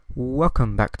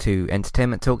Welcome back to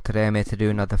Entertainment Talk. Today I'm here to do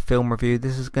another film review.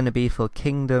 This is going to be for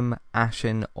Kingdom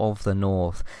Ashen of the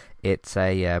North. It's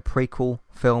a prequel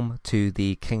film to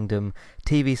the Kingdom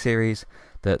TV series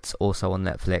that's also on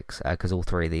Netflix, because all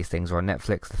three of these things are on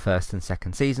Netflix, the first and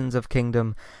second seasons of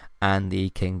Kingdom and the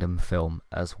Kingdom film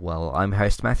as well. I'm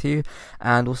host Matthew,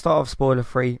 and we'll start off spoiler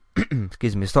free and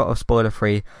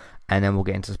then we'll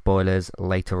get into spoilers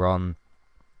later on.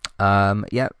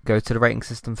 Go to the rating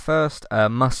system first.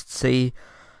 Must see.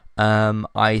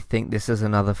 I think this is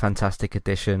another fantastic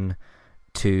addition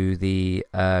to the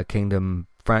Kingdom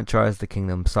franchise, the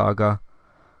Kingdom saga,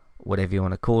 whatever you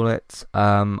want to call it.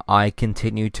 I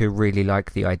continue to really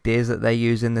like the ideas that they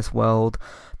use in this world,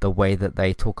 the way that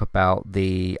they talk about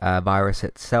the virus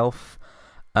itself.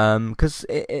 Because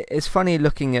it's funny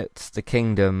looking at the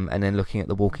Kingdom and then looking at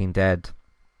The Walking Dead.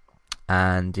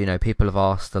 And, you know, people have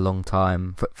asked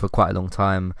for quite a long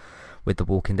time with The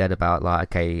Walking Dead about, like,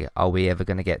 okay, are we ever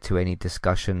going to get to any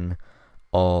discussion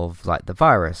of, like, the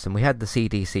virus? And we had the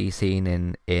CDC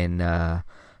scene in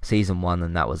season 1,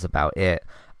 and that was about it.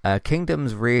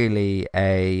 Kingdom's really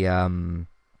a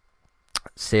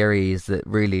series that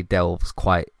really delves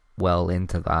quite well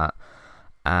into that.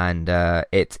 And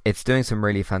it's doing some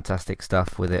really fantastic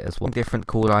stuff with it as well. Different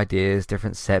cool ideas,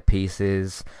 different set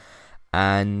pieces.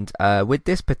 And with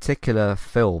this particular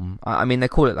film, I mean, they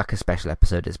call it like a special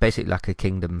episode. It's basically like a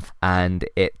Kingdom, and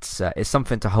it's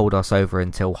something to hold us over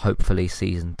until hopefully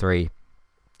season 3.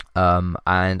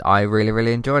 And I really,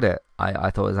 really enjoyed it. I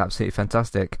thought it was absolutely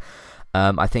fantastic.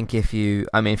 I think if you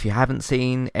haven't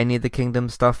seen any of the Kingdom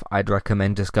stuff, I'd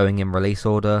recommend just going in release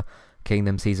order: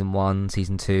 Kingdom season 1,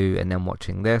 season 2, and then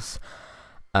watching this.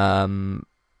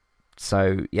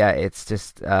 So yeah, it's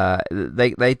just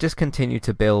they just continue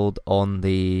to build on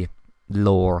the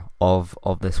lore of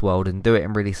this world and do it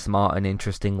in really smart and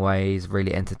interesting ways,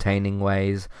 really entertaining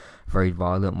ways, very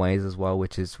violent ways as well,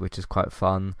 which is quite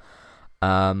fun.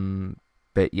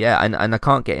 But yeah, and I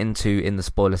can't get into in the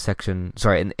spoiler section.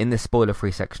 Sorry, in this spoiler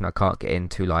free section, I can't get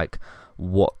into like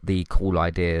what the cool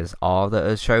ideas are that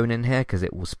are shown in here because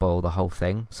it will spoil the whole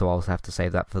thing. So I'll have to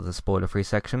save that for the spoiler free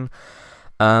section.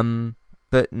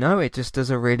 But no, it just does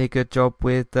a really good job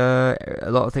with a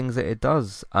lot of things that it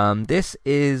does. This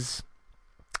is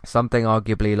something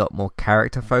arguably a lot more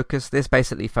character focused. This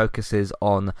basically focuses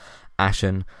on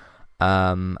Ashen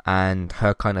and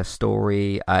her kind of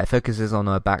story. It focuses on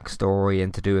her backstory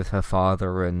and to do with her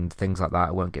father and things like that.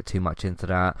 I won't get too much into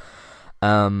that.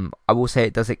 I will say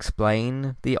it does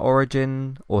explain the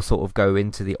origin, or sort of go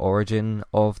into the origin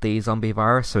of the zombie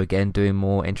virus. So again, doing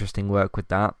more interesting work with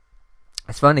that.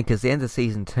 It's funny because the end of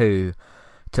season 2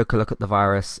 took a look at the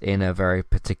virus in a very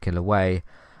particular way,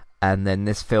 and then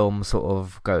this film sort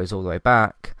of goes all the way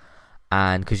back,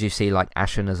 and because you see like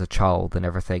Ashen as a child and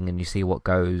everything, and you see what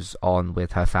goes on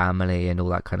with her family and all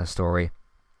that kind of story,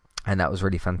 and that was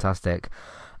really fantastic.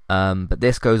 But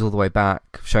this goes all the way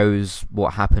back, shows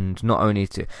what happened not only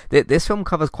to... This film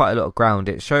covers quite a lot of ground.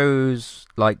 It shows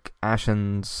like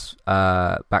Ashen's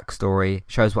backstory,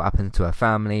 shows what happened to her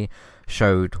family,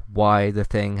 showed why the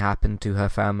thing happened to her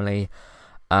family.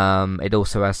 It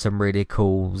also has some really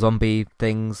cool zombie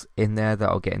things in there that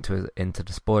I'll get into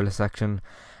the spoiler section.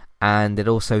 And it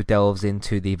also delves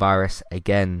into the virus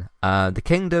again. The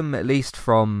Kingdom, at least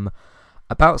from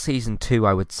about season 2,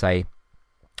 I would say,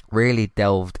 really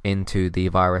delved into the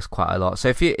virus quite a lot. So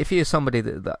if you're somebody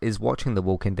that is watching The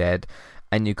Walking Dead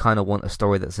and you kind of want a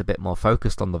story that's a bit more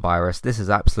focused on the virus, this is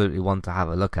absolutely one to have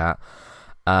a look at.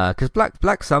 Because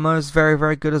Black Summer is very,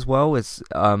 very good as well.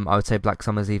 I would say Black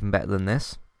Summer is even better than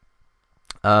this.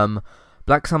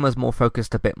 Black Summer is more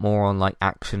focused a bit more on like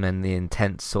action and the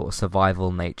intense sort of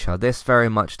survival nature. This very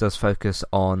much does focus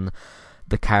on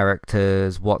the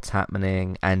characters, what's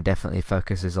happening, and definitely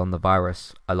focuses on the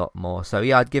virus a lot more. So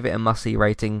yeah, I'd give it a must-see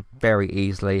rating very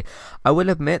easily. I will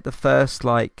admit the first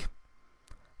like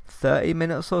 30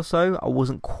 minutes or so, I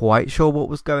wasn't quite sure what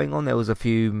was going on. There was a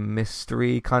few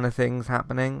mystery kind of things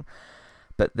happening,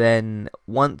 but then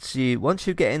once you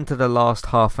get into the last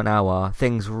half an hour,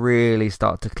 things really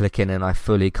start to click in, and I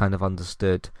fully kind of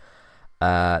understood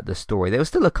the story. There were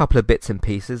still a couple of bits and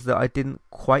pieces that I didn't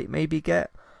quite maybe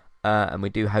get, and we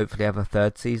do hopefully have a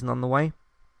third season on the way.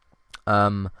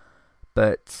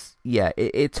 But yeah,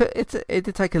 it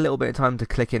did take a little bit of time to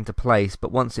click into place,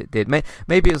 but once it did,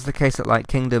 maybe it was the case that like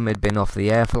Kingdom had been off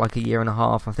the air for like a year and a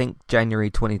half. I think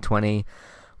January 2020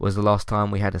 was the last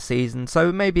time we had a season, so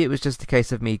maybe it was just a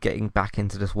case of me getting back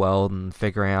into this world and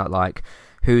figuring out like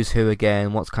who's who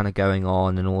again, what's kind of going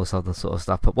on, and all this other sort of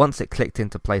stuff. But once it clicked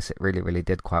into place, it really, really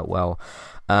did quite well.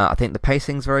 I think the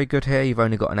pacing's very good here. You've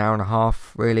only got an hour and a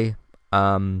half, really.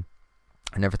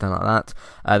 and everything like that.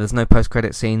 There's no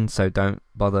post-credit scene, so don't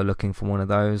bother looking for one of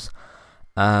those.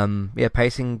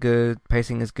 Pacing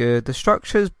is good. The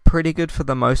structure's pretty good for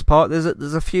the most part. There's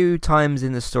a few times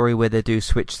in the story where they do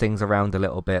switch things around a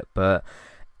little bit, but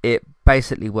it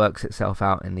basically works itself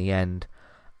out in the end.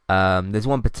 There's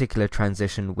one particular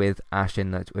transition with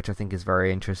Ashin which I think is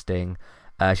very interesting.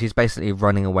 She's basically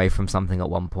running away from something at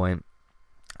one point,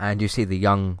 and you see the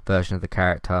young version of the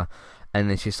character, and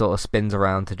then she sort of spins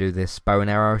around to do this bow and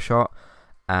arrow shot,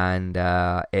 and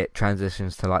it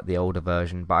transitions to like the older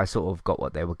version, but I sort of got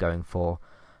what they were going for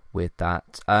with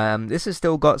that. This has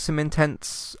still got some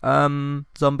intense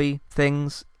zombie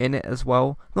things in it as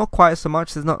well. Not quite so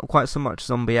much. There's not quite so much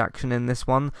zombie action in this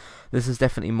one. This is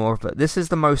definitely more of a... This is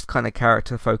the most kind of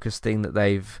character focused thing that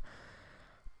they've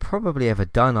probably ever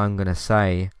done, I'm gonna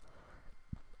say.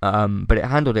 But it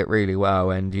handled it really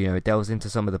well, and it delves into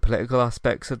some of the political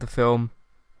aspects of the film.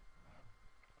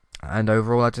 And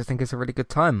overall, I just think it's a really good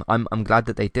time. I'm glad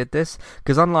that they did this,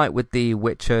 because unlike with the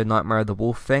Witcher Nightmare of the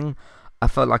Wolf thing, I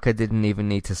felt like I didn't even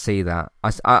need to see that.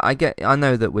 I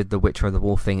know that with the Witcher of the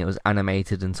Wolf thing, it was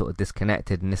animated and sort of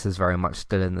disconnected, and this is very much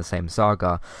still in the same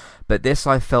saga. But this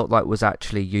I felt like was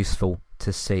actually useful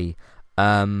to see.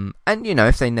 And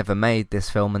if they never made this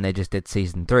film and they just did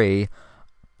season 3,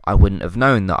 I wouldn't have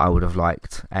known that I would have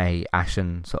liked a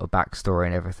Ashen sort of backstory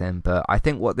and everything. But I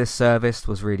think what this serviced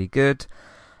was really good.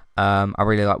 I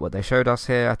really like what they showed us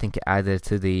here. I think it added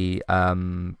to the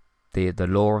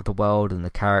lore of the world and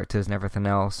the characters and everything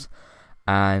else.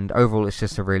 And overall, it's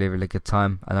just a really, really good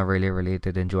time, and I really, really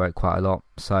did enjoy it quite a lot.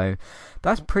 So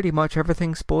that's pretty much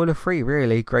everything spoiler free,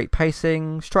 really. Great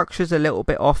pacing, structure's a little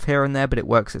bit off here and there, but it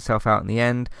works itself out in the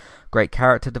end. Great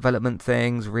character development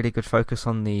things, really good focus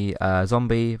on the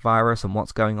zombie virus and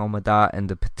what's going on with that, and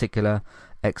the particular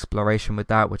exploration with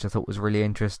that, which I thought was really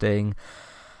interesting.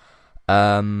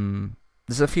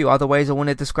 There's a few other ways I want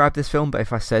to describe this film, but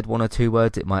if I said one or two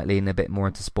words, it might lean a bit more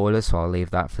into spoilers, so I'll leave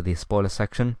that for the spoiler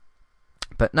section.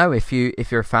 But no, if you're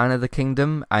a fan of The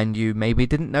Kingdom and you maybe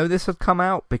didn't know this had come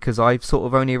out, because I've sort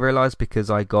of only realised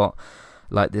because I got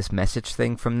like this message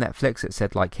thing from Netflix. It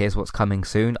said like, here's what's coming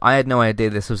soon. I had no idea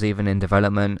this was even in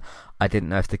development. I didn't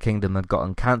know if The Kingdom had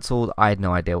gotten cancelled. I had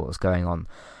no idea what was going on.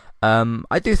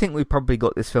 I do think we probably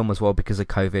got this film as well because of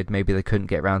COVID. Maybe they couldn't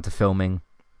get around to filming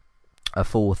a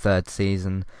full third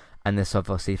season, and this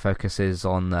obviously focuses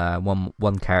on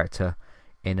one character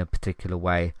in a particular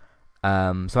way. So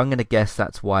I'm going to guess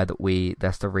that's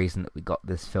the reason that we got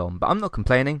this film. But I'm not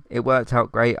complaining. It worked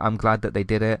out great. I'm glad that they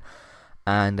did it,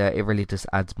 and it really just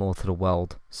adds more to the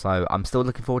world. So I'm still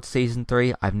looking forward to season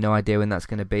 3. I have no idea when that's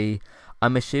going to be.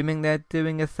 I'm assuming they're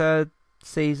doing a third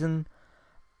season.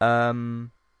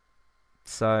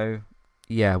 So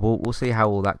yeah, we'll see how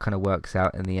all that kind of works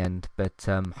out in the end. But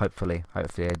hopefully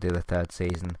they do the third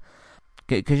season.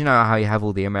 Because you know how you have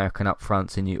all the American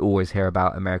upfronts and you always hear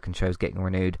about American shows getting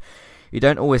renewed. You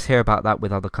don't always hear about that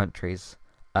with other countries.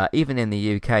 Even in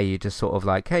the UK, you just sort of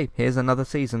like, hey, here's another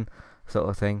season sort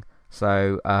of thing.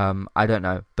 So, I don't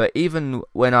know. But even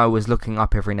when I was looking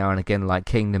up every now and again, like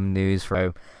Kingdom news,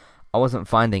 I wasn't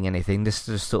finding anything. This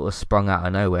just sort of sprung out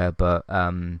of nowhere. But,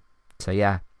 so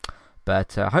yeah.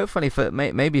 But hopefully,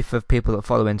 maybe for people that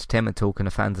follow Entertainment Talk and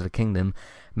are fans of The Kingdom,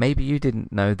 maybe you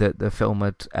didn't know that the film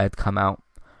had come out.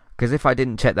 Because if I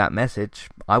didn't check that message,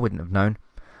 I wouldn't have known.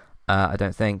 I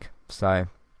don't think. So,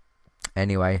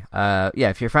 anyway,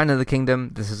 if you're a fan of The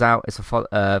Kingdom, this is out. It's a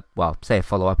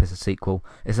follow-up. It's a sequel.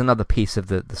 It's another piece of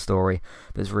the story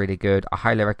that's really good. I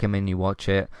highly recommend you watch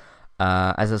it.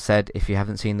 As I said, if you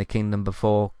haven't seen The Kingdom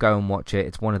before, go and watch it.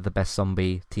 It's one of the best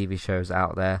zombie TV shows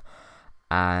out there.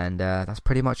 And that's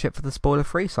pretty much it for the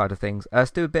spoiler-free side of things.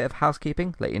 Let's do a bit of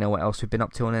housekeeping, let you know what else we've been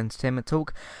up to on Entertainment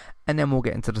Talk, and then we'll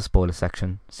get into the spoiler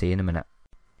section. See you in a minute.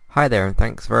 Hi there, and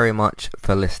thanks very much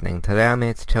for listening. Today I'm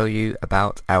here to tell you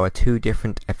about our 2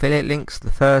 different affiliate links,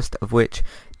 the first of which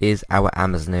is our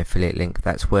Amazon affiliate link.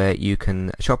 That's where you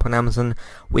can shop on Amazon.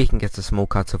 We can get a small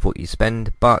cut of what you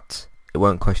spend, but it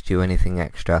won't cost you anything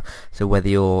extra. So whether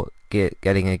you're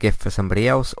getting a gift for somebody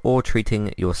else or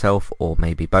treating yourself, or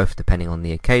maybe both depending on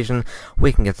the occasion,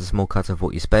 we can get a small cut of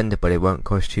what you spend, but it won't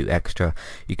cost you extra.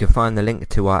 You can find the link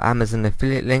to our Amazon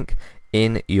affiliate link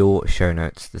in your show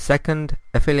notes. The second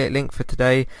affiliate link for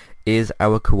today is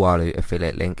our Kualu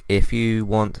affiliate link. If you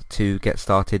want to get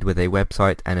started with a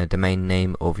website and a domain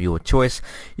name of your choice,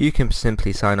 you can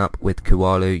simply sign up with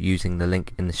Kualu using the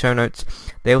link in the show notes.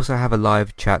 They also have a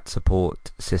live chat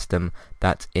support system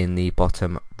that's in the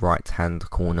bottom right hand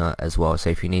corner as well. So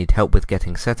if you need help with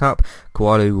getting set up,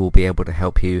 Kualu will be able to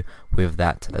help you with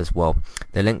that as well.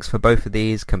 The links for both of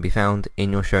these can be found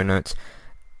in your show notes.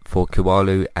 for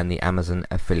Kualu and the Amazon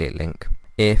affiliate link.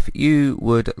 If you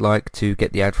would like to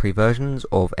get the ad-free versions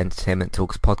of Entertainment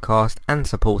Talks podcast and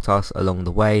support us along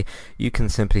the way, you can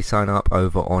simply sign up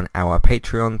over on our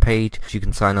Patreon page. You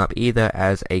can sign up either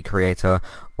as a creator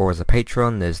or as a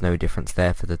patron. There's no difference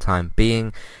there for the time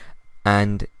being.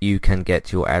 And you can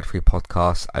get your ad-free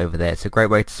podcasts over there. It's a great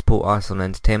way to support us on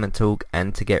Entertainment Talk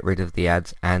and to get rid of the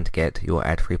ads and get your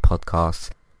ad-free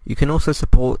podcasts. You can also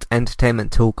support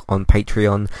Entertainment Talk on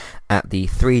Patreon at the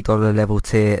 $3 level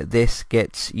tier. This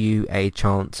gets you a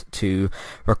chance to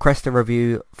request a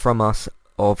review from us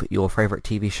of your favourite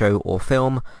TV show or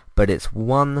film, but it's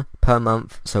one per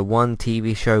month, so one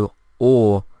TV show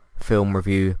or film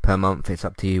review per month. It's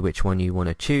up to you which one you want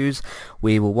to choose.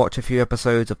 We will watch a few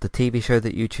episodes of the TV show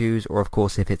that you choose, or of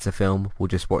course if it's a film, we'll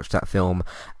just watch that film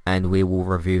and we will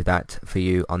review that for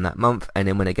you on that month. And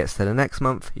then when it gets to the next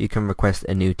month, you can request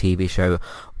a new TV show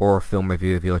or a film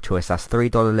review of your choice. That's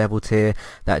 $3 level tier.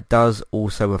 That does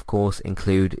also of course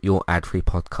include your ad-free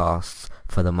podcasts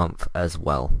for the month as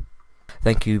well.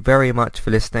 Thank you very much for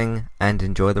listening and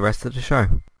enjoy the rest of the show.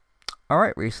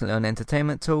 Alright, recently on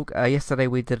Entertainment Talk, yesterday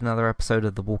we did another episode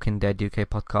of the Walking Dead UK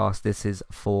podcast. This is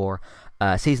for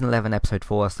Season 11, Episode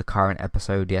 4, that's the current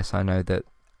episode. Yes, I know that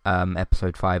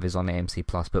Episode 5 is on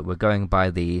AMC+, but we're going by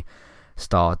the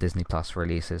Star Disney Plus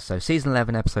releases. So Season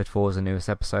 11, Episode 4 is the newest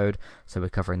episode, so we're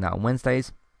covering that on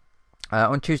Wednesdays.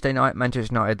 On Tuesday night,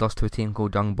 Manchester United lost to a team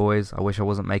called Young Boys. I wish I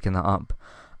wasn't making that up.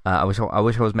 I wish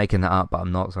I was making that up, but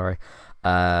I'm not, sorry.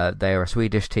 They are a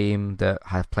Swedish team that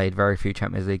have played very few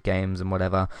Champions League games and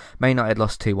whatever. Man United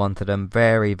lost 2-1 to them.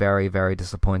 Very, very, very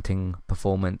disappointing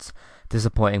performance.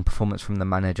 Disappointing performance from the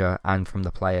manager and from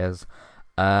the players.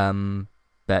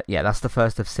 But yeah, that's the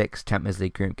first of 6 Champions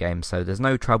League group games, so there's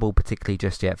no trouble particularly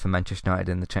just yet for Manchester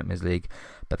United in the Champions League,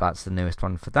 but that's the newest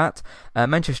one for that.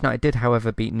 Manchester United did,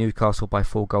 however, beat Newcastle by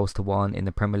 4-1 in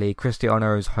the Premier League.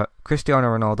 Cristiano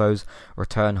Ronaldo's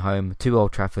return home to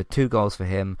Old Trafford, 2 goals for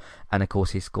him, and of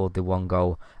course he scored the 1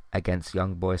 goal against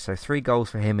Young Boys, so 3 goals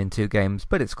for him in 2 games,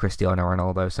 but it's Cristiano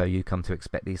Ronaldo, so you come to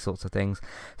expect these sorts of things.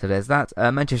 So there's that.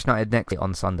 Manchester United next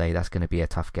on Sunday. That's going to be a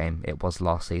tough game. It was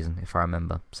last season, if I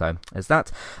remember. So there's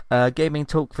that. Gaming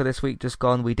talk for this week just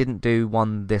gone. We didn't do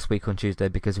one this week on Tuesday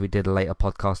because we did a later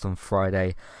podcast on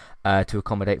Friday to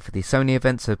accommodate for the Sony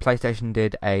event. So PlayStation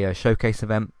did a showcase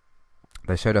event.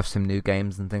 They showed off some new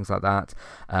games and things like that.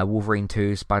 Wolverine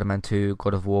 2, Spider-Man 2,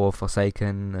 God of War,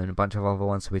 Forsaken, and a bunch of other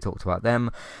ones, so we talked about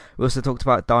them. We also talked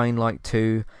about Dying Light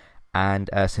 2 and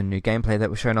some new gameplay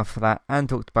that was shown off for that, and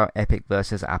talked about Epic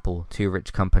versus Apple, 2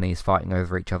 rich companies fighting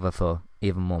over each other for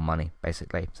even more money,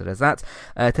 basically. So there's that.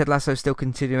 Ted Lasso still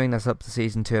continuing. That's up to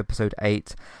Season 2, Episode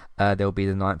 8. There will be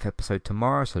the 9th episode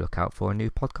tomorrow, so look out for a new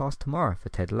podcast tomorrow for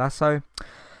Ted Lasso.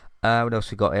 What else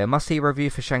we got here? Must-see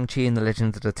review for Shang-Chi and the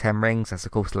Legend of the Ten Rings. That's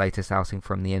of course the latest outing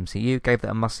from the MCU. Gave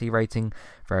that a must-see rating.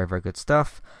 Very, very good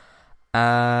stuff.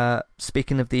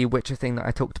 Speaking of the Witcher thing that I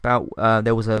talked about,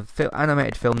 there was a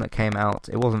animated film that came out.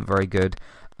 It wasn't very good.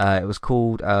 It was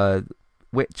called The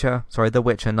Witcher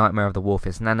Nightmare of the Wolf.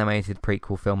 It's an animated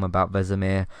prequel film about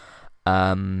Vesemir.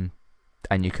 And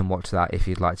you can watch that if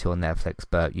you'd like to on Netflix,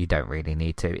 but you don't really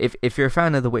need to. If you're a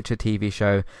fan of the Witcher TV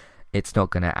show, it's not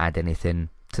going to add anything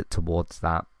towards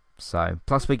that. So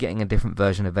plus we're getting a different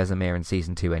version of Vesemir in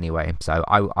Season 2 anyway, so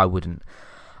I wouldn't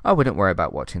worry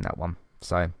about watching that one.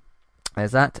 So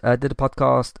there's that. Did a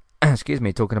podcast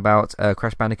talking about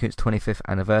Crash Bandicoot's 25th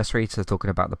anniversary, so talking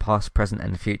about the past, present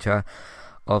and the future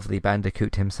of the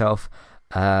Bandicoot himself,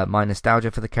 my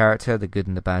nostalgia for the character, the good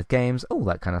and the bad games, all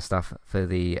that kind of stuff for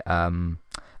the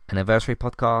anniversary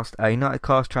podcast. United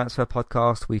Cast Transfer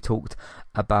podcast, we talked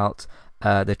about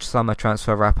the summer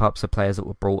transfer wrap-ups of players that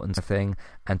were brought and thing,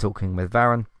 and talking with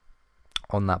Varun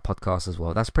on that podcast as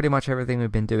well. That's pretty much everything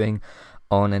we've been doing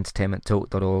on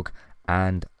entertainmenttalk.org,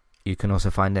 and you can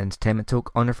also find Entertainment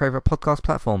Talk on your favourite podcast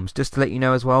platforms. Just to let you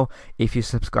know as well, if you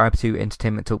subscribe to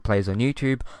Entertainment Talk Plays on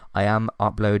YouTube, I am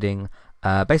uploading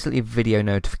basically video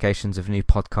notifications of new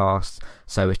podcasts.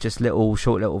 So it's just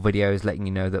short little videos letting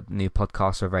you know that new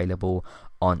podcasts are available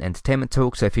on Entertainment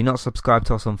Talk. So if you're not subscribed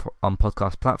to us on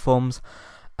podcast platforms,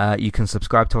 you can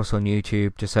subscribe to us on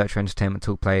YouTube. Just search for Entertainment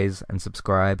Talk Plays and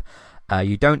subscribe.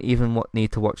 You don't even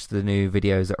need to watch the new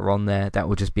videos that are on there. That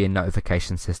will just be a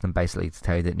notification system basically to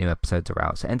tell you that new episodes are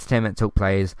out. So Entertainment Talk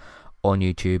Plays on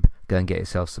YouTube. Go and get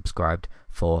yourself subscribed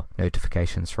for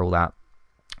notifications for all that.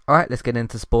 Alright, let's get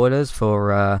into spoilers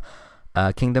for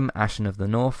Kingdom Ashen of the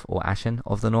North.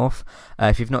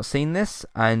 If you've not seen this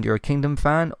and you're a Kingdom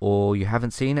fan, or you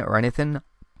haven't seen it or anything,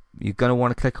 you're going to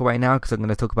want to click away now because I'm going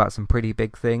to talk about some pretty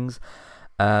big things.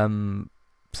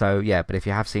 So yeah, but if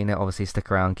you have seen it, obviously stick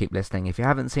around, keep listening. If you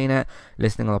haven't seen it,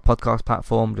 listening on a podcast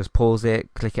platform, just pause it,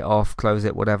 click it off, close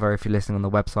it, whatever. If you're listening on the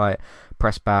website,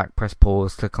 press back, press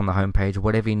pause, click on the homepage,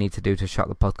 whatever you need to do to shut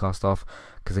the podcast off,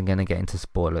 because I'm going to get into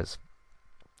spoilers.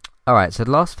 Alright, so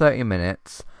the last 30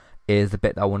 minutes is the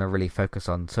bit that I want to really focus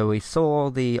on. So we saw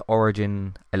the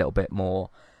origin a little bit more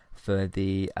for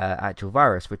the actual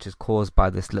virus, which is caused by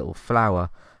this little flower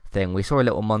thing. We saw a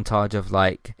little montage of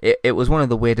like it was one of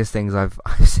the weirdest things I've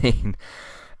seen.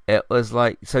 It was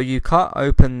like, so you cut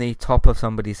open the top of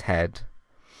somebody's head,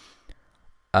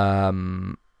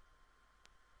 like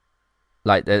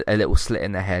a little slit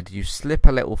in the head. You slip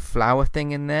a little flower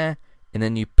thing in there, and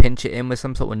then you pinch it in with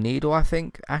some sort of needle, I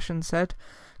think Ashen said,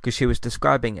 because she was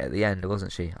describing it at the end,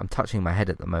 wasn't she? I'm touching my head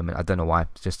at the moment. I don't know why.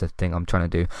 It's just a thing I'm trying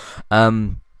to do.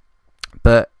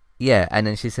 But yeah, and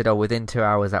then she said, oh, within 2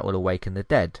 hours that will awaken the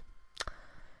dead.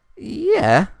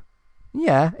 Yeah,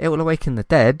 it will awaken the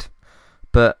dead,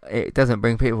 but it doesn't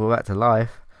bring people back to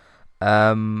life.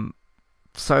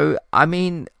 So, I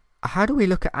mean, how do we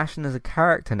look at Ashen as a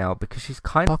character now? Because she's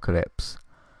kind of Apocalypse.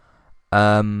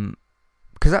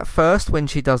 Because at first, when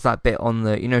she does that bit on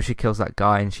the, she kills that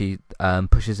guy and she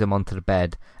pushes him onto the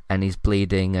bed and he's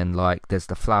bleeding and like there's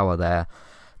the flower there.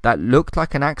 That looked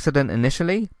like an accident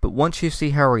initially, but once you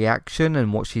see her reaction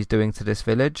and what she's doing to this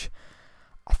village,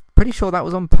 I'm pretty sure that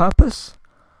was on purpose.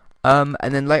 And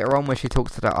then later on when she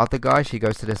talks to that other guy, she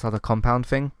goes to this other compound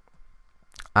thing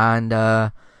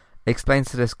and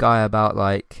explains to this guy about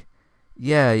like,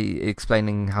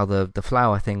 explaining how the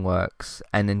flower thing works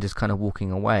and then just kind of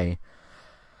walking away.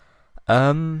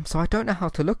 So I don't know how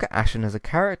to look at Ashen as a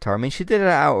character. I mean, she did it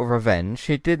out of revenge.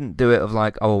 She didn't do it of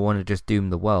like, oh, I want to just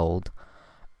doom the world.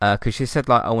 Because she said,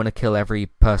 like, I want to kill every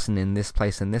person in this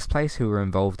place who were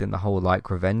involved in the whole,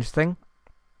 like, revenge thing.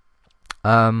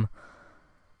 And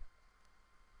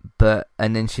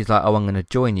then she's like, oh, I'm going to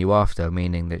join you after,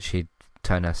 meaning that she'd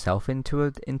turn herself into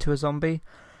a zombie.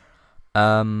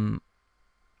 Yeah,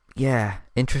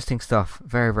 interesting stuff.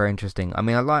 Very, very interesting. I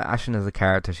mean, I like Ashen as a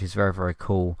character. She's very, very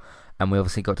cool. And we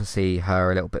obviously got to see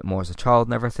her a little bit more as a child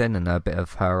and everything, and a bit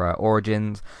of her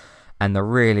origins. And the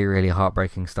really, really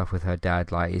heartbreaking stuff with her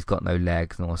dad, like he's got no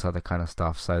legs and all this other kind of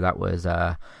stuff. So that was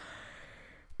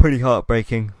pretty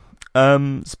heartbreaking.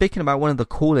 Speaking about one of the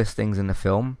coolest things in the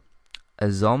film,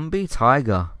 a zombie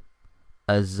tiger.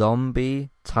 A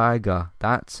zombie tiger.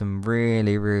 That's some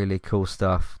really, really cool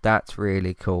stuff. That's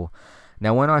really cool.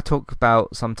 Now, when I talk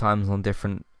about sometimes on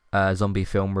different zombie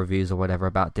film reviews or whatever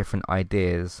about different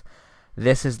ideas,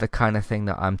 this is the kind of thing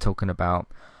that I'm talking about.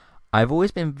 I've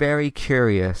always been very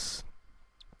curious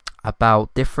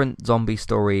about different zombie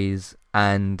stories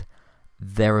and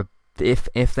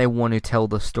if they want to tell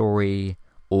the story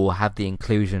or have the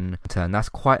inclusion turn. That's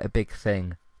quite a big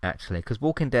thing actually, because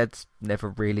Walking Dead's never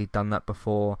really done that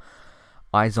before.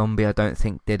 iZombie I don't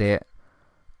think did it.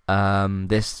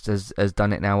 This has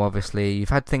done it now. Obviously you've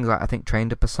had things like, I think Train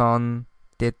to Busan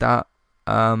did that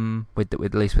with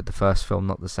at least with the first film,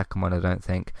 not the second one I don't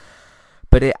think.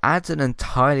 But it adds an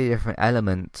entirely different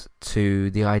element to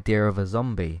the idea of a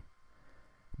zombie.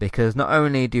 Because not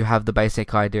only do you have the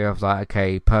basic idea of like,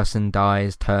 okay, person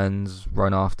dies, turns,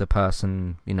 run after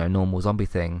person, normal zombie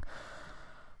thing.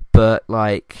 But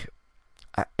like,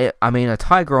 I mean, a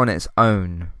tiger on its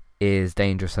own is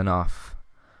dangerous enough.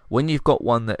 When you've got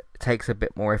one that takes a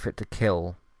bit more effort to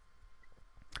kill,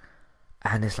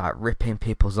 and it's like ripping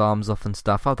people's arms off and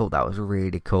stuff, I thought that was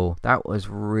really cool. That was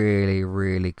really,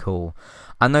 really cool.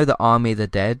 I know that Army of the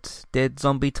Dead did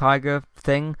zombie tiger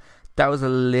thing. That was a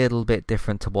little bit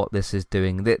different to what this is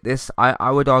doing.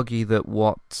 I would argue that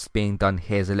what's being done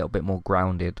here is a little bit more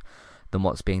grounded than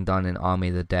what's being done in Army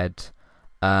of the Dead.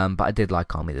 But I did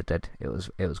like Army of the Dead. It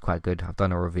was quite good. I've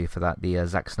done a review for that, the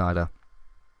Zack Snyder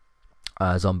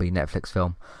zombie Netflix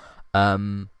film.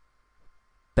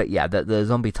 But yeah, the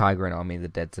zombie tiger in Army of the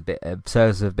Dead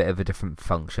serves a bit of a different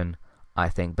function, I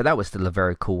think. But that was still a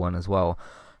very cool one as well.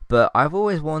 But I've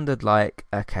always wondered, like,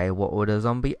 okay, what would a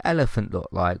zombie elephant look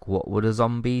like? What would a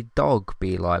zombie dog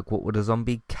be like? What would a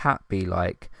zombie cat be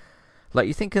like? Like,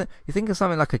 you think of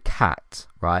something like a cat,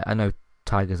 right? I know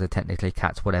tigers are technically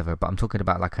cats, whatever, but I'm talking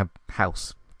about like a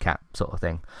house cat sort of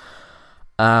thing.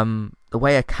 The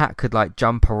way a cat could like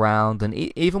jump around, and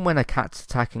even when a cat's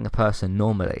attacking a person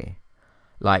normally,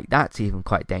 like that's even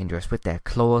quite dangerous with their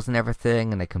claws and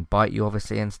everything, and they can bite you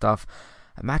obviously and stuff.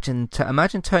 Imagine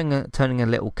turning a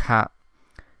little cat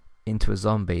into a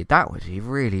zombie. That would be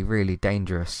really, really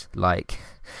dangerous. Like,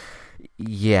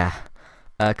 yeah,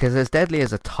 because as deadly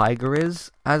as a tiger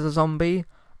is as a zombie,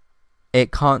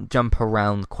 it can't jump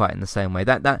around quite in the same way.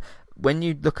 That when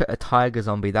you look at a tiger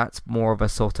zombie, that's more of a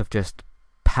sort of just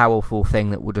powerful thing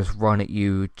that will just run at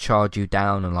you, charge you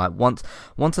down, and like once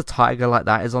a tiger like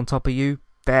that is on top of you,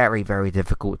 very, very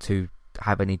difficult to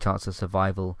have any chance of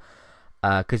survival,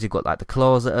 because you've got like the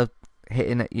claws that are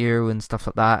hitting at you and stuff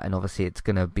like that, and obviously it's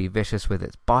going to be vicious with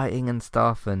its biting and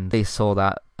stuff, and they saw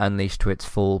that unleashed to its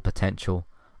full potential.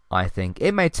 I think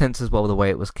it made sense as well the way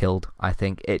it was killed. I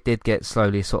think it did get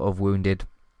slowly sort of wounded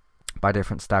by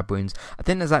different stab wounds. I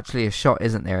think there's actually a shot,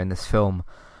 isn't there, in this film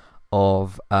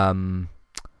of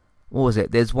what was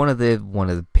it? There's one of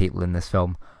the people in this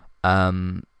film.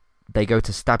 They go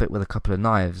to stab it with a couple of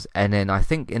knives, and then I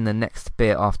think in the next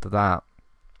bit after that,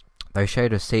 they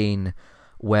showed a scene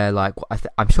where like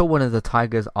I'm sure one of the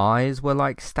tiger's eyes were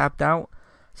like stabbed out.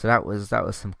 So that was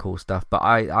some cool stuff. But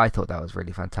I thought that was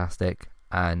really fantastic,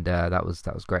 and that was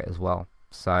great as well.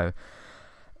 So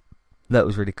that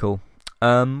was really cool.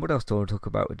 What else do I want to talk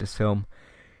about with this film?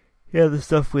 Yeah, the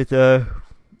stuff with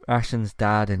Ashen's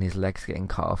dad and his legs getting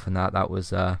cut off, and that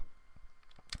was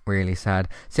really sad.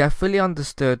 See, I fully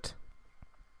understood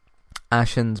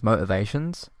Ashen's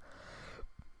motivations,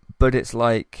 but it's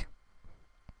like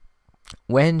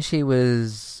when she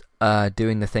was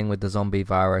doing the thing with the zombie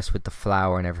virus with the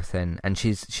flower and everything, and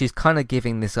she's kind of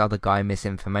giving this other guy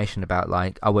misinformation about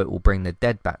like, oh, it will bring the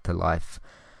dead back to life.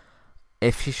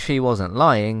 If she wasn't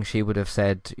lying, she would have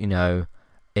said, you know,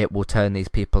 it will turn these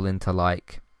people into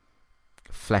like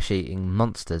flesh-eating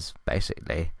monsters,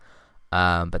 basically.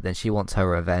 But then she wants her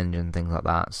revenge and things like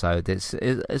that. So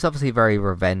it's obviously very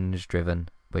revenge-driven,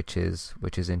 which is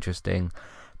interesting.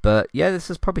 But yeah,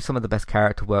 this is probably some of the best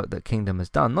character work that Kingdom has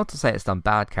done. Not to say it's done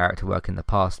bad character work in the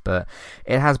past, but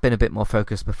it has been a bit more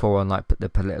focused before on like the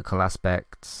political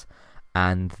aspects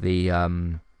and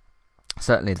the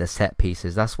certainly the set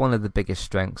pieces. That's one of the biggest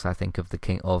strengths, I think, of the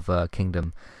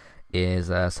Kingdom,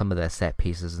 is some of their set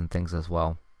pieces and things as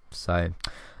well. So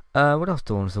what else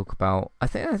do I want to talk about? I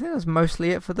think that's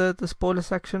mostly it for the spoiler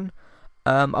section.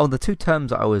 The two terms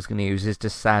that I was going to use is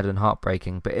just sad and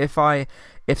heartbreaking. But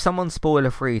if someone spoiler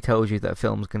free tells you that a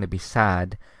film's going to be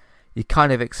sad, you're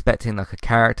kind of expecting like a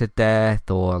character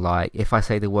death, or like if I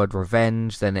say the word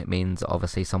revenge, then it means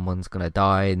obviously someone's going to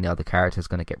die and the other character's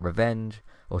going to get revenge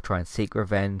or try and seek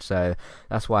revenge. So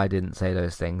that's why I didn't say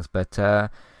those things. But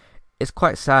it's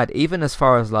quite sad, even as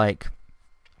far as like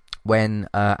when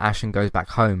Ashen goes back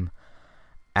home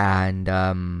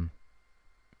and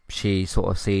she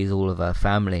sort of sees all of her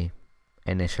family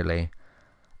initially,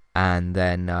 and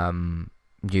then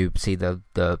you see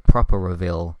the proper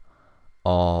reveal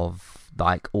of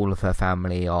like all of her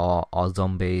family are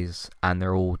zombies, and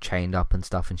they're all chained up and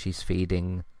stuff, and she's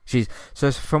feeding.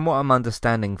 So from what I'm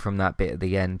understanding from that bit at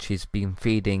the end, she's been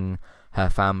feeding her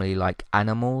family like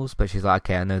animals, but she's like,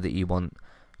 okay, I know that you want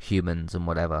humans and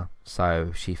whatever,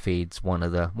 so she feeds one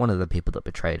of the people that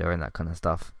betrayed her and that kind of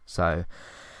stuff. So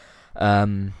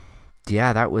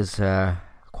yeah, that was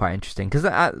quite interesting, because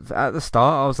at the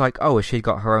start I was like, oh, has she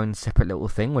got her own separate little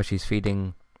thing where she's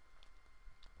feeding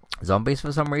zombies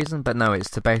for some reason? But no,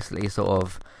 it's to basically sort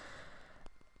of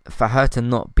for her to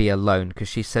not be alone, because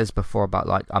she says before about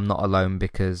like, I'm not alone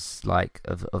because like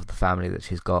of the family that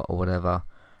she's got or whatever.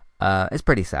 It's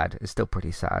pretty sad. It's still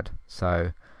pretty sad.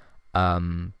 So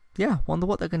yeah, wonder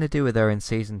what they're going to do with her in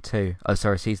season 3.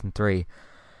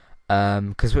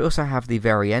 Because we also have the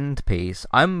very end piece.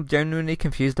 I'm genuinely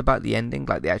confused about the ending,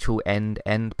 like the actual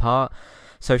end part.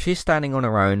 So she's standing on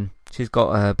her own. She's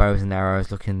got her bows and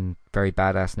arrows, looking very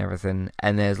badass and everything.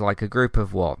 And there's like a group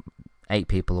of 8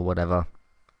 people or whatever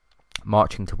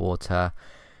marching towards her.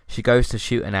 She goes to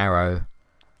shoot an arrow.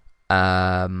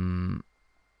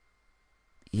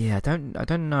 Yeah, I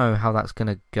don't know how that's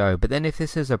gonna go. But then if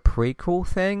this is a prequel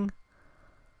thing,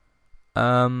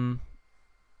 yeah,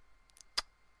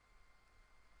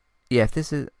 if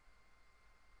this is...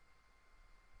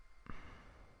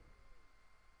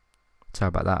 Sorry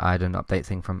about that, I had an update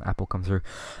thing from Apple come through.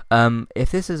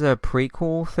 If this is a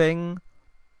prequel thing,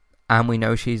 and we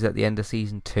know she's at the end of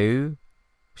season 2,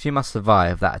 she must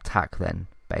survive that attack then,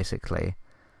 basically.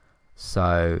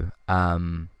 So,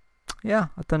 yeah,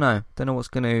 I don't know. Don't know what's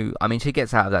going to... I mean, she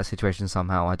gets out of that situation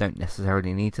somehow. I don't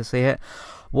necessarily need to see it.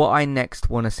 What I next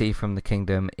want to see from the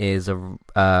Kingdom is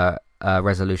a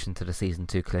resolution to the season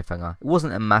 2 cliffhanger. It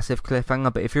wasn't a massive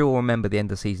cliffhanger, but if you all remember the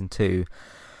end of season 2,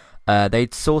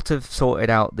 they'd sort of sorted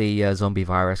out the zombie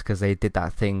virus, because they did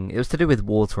that thing. It was to do with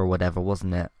water or whatever,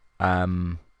 wasn't it?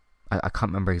 I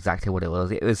can't remember exactly what it was.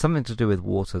 It was something to do with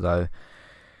water, though.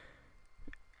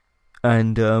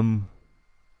 And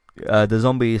the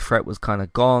zombie threat was kind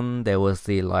of gone. There was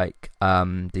the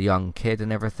young kid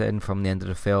and everything from the end of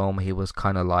the film. He was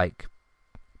kind of like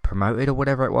promoted or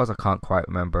whatever it was. I can't quite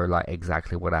remember like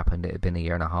exactly what happened. It had been a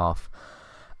year and a half.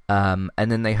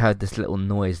 And then they heard this little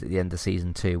noise at the end of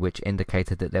season 2, which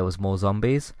indicated that there was more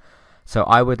zombies. So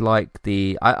I would like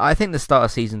I think the start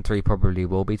of season 3 probably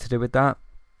will be to do with that.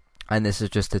 And this is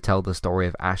just to tell the story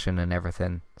of Ashen and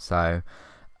everything. So,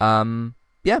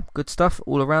 yeah, good stuff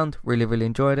all around. Really, really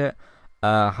enjoyed it.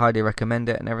 Highly recommend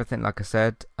it and everything, like I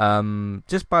said.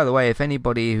 Just by the way, if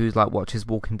anybody who's like watches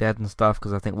Walking Dead and stuff,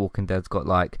 because I think Walking Dead's got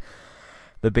like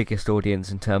the biggest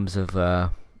audience in terms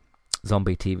of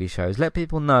zombie TV shows, let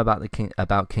people know about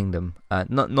about Kingdom.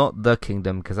 Not The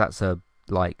Kingdom, because that's a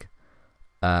like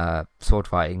sword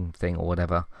fighting thing or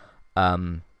whatever.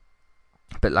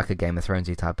 But like a Game of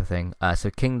Thronesy type of thing.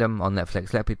 So Kingdom on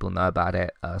Netflix, let people know about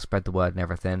it, spread the word and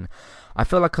everything. I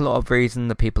feel like a lot of reason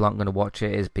that people aren't going to watch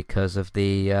it is because of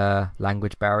the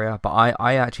language barrier, but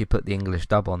I actually put the English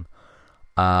dub on,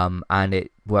 and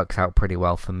it works out pretty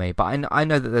well for me. But I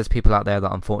know that there's people out there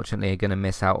that unfortunately are going to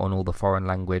miss out on all the foreign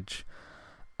language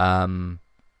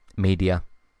media.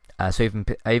 So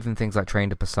even things like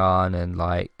Train to Busan and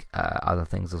like other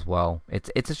things as well.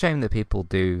 It's a shame that people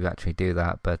do actually do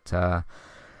that, but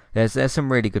there's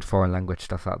some really good foreign language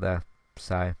stuff out there.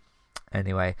 So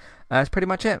anyway, that's pretty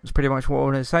much it. It's pretty much what I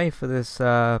want to say for this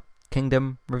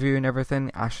Kingdom review and everything.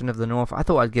 Ashen of the North. I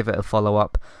thought I'd give it a follow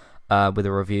up with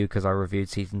a review because I reviewed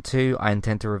season 2. I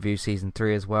intend to review season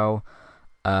 3 as well.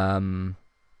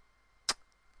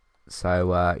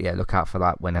 So, yeah, look out for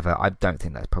that whenever. I don't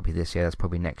think that's probably this year. That's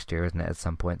probably next year, isn't it, at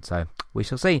some point? So, we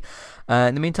shall see.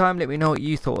 In the meantime, let me know what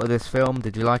you thought of this film.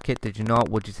 Did you like it? Did you not?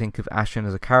 What do you think of Ashen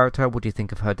as a character? What do you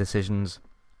think of her decisions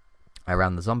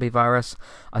around the zombie virus?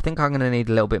 I think I'm going to need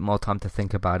a little bit more time to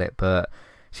think about it, but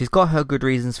she's got her good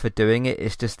reasons for doing it.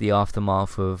 It's just the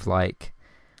aftermath of, like,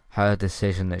 her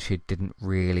decision that she didn't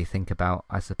really think about,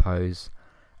 I suppose.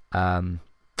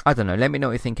 I don't know, let me know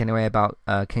what you think anyway about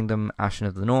Kingdom, Ashen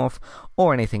of the North,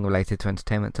 or anything related to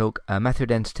Entertainment Talk. Matthew at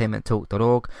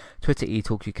entertainmenttalk.org, Twitter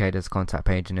eTalkUK, there's a contact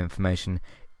page and information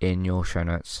in your show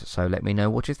notes, so let me know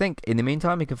what you think. In the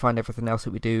meantime, you can find everything else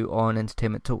that we do on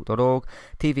entertainmenttalk.org,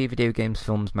 TV, video games,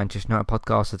 films, Manchester United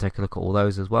podcasts, so take a look at all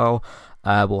those as well.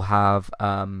 We'll have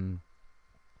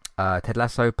Ted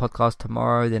Lasso podcast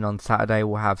tomorrow, then on Saturday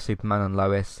we'll have Superman and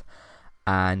Lois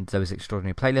and those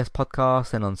Extraordinary Playlist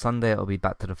podcasts, and on Sunday it'll be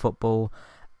Back to the Football,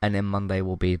 and then Monday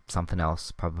will be something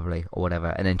else probably or whatever,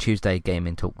 and then Tuesday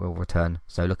Gaming Talk will return,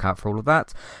 so look out for all of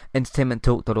that.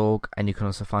 entertainmenttalk.org, and you can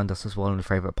also find us as well on your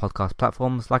favourite podcast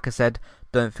platforms. Like I said,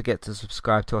 don't forget to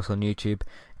subscribe to us on YouTube.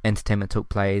 Entertainment Talk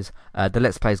Plays, the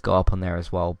Let's Plays go up on there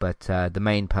as well, but the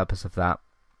main purpose of that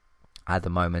at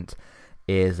the moment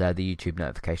is the YouTube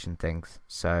notification things,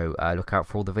 so look out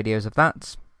for all the videos of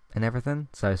that and everything.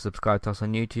 So subscribe to us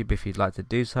on YouTube if you'd like to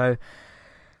do so.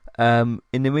 In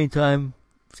the meantime,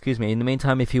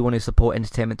 if you want to support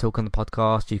Entertainment Talk on the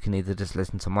podcast, you can either just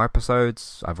listen to more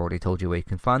episodes. I've already told you where you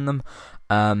can find them.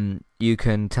 You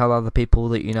can tell other people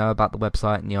that you know about the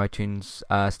website and the iTunes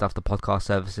stuff, the podcast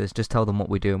services. Just tell them what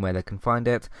we do and where they can find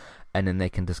it, and then they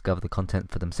can discover the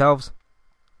content for themselves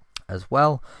as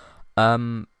well.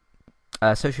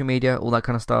 Social media, all that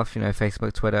kind of stuff,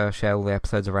 Facebook, Twitter, share all the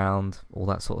episodes around, all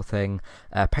that sort of thing.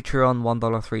 Patreon, $1,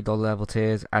 $3 level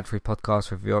tiers, ad-free podcast,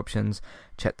 review options.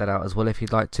 Check that out as well if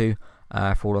you'd like to,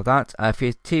 for all of that. For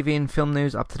your TV and film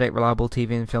news, up-to-date, reliable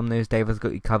TV and film news, Dave has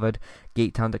got you covered.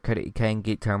 Geektown.co.uk and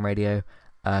Geektown Radio.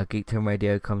 Geektown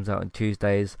Radio comes out on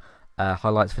Tuesdays.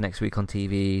 Highlights for next week on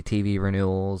TV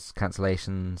renewals,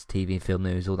 cancellations, TV and film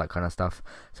news, all that kind of stuff.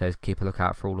 So keep a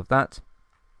lookout for all of that.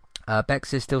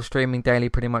 Bex is still streaming daily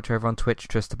pretty much over on Twitch,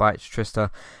 Trista Bytes, Trista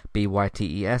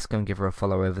BYTES. Go and give her a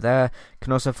follow over there. You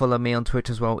can also follow me on Twitch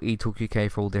as well,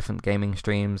 eTalkUK, for all different gaming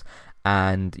streams,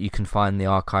 and you can find the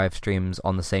archive streams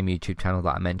on the same YouTube channel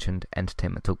that I mentioned,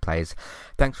 Entertainment Talk Plays.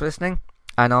 Thanks for listening,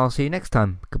 and I'll see you next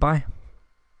time. Goodbye.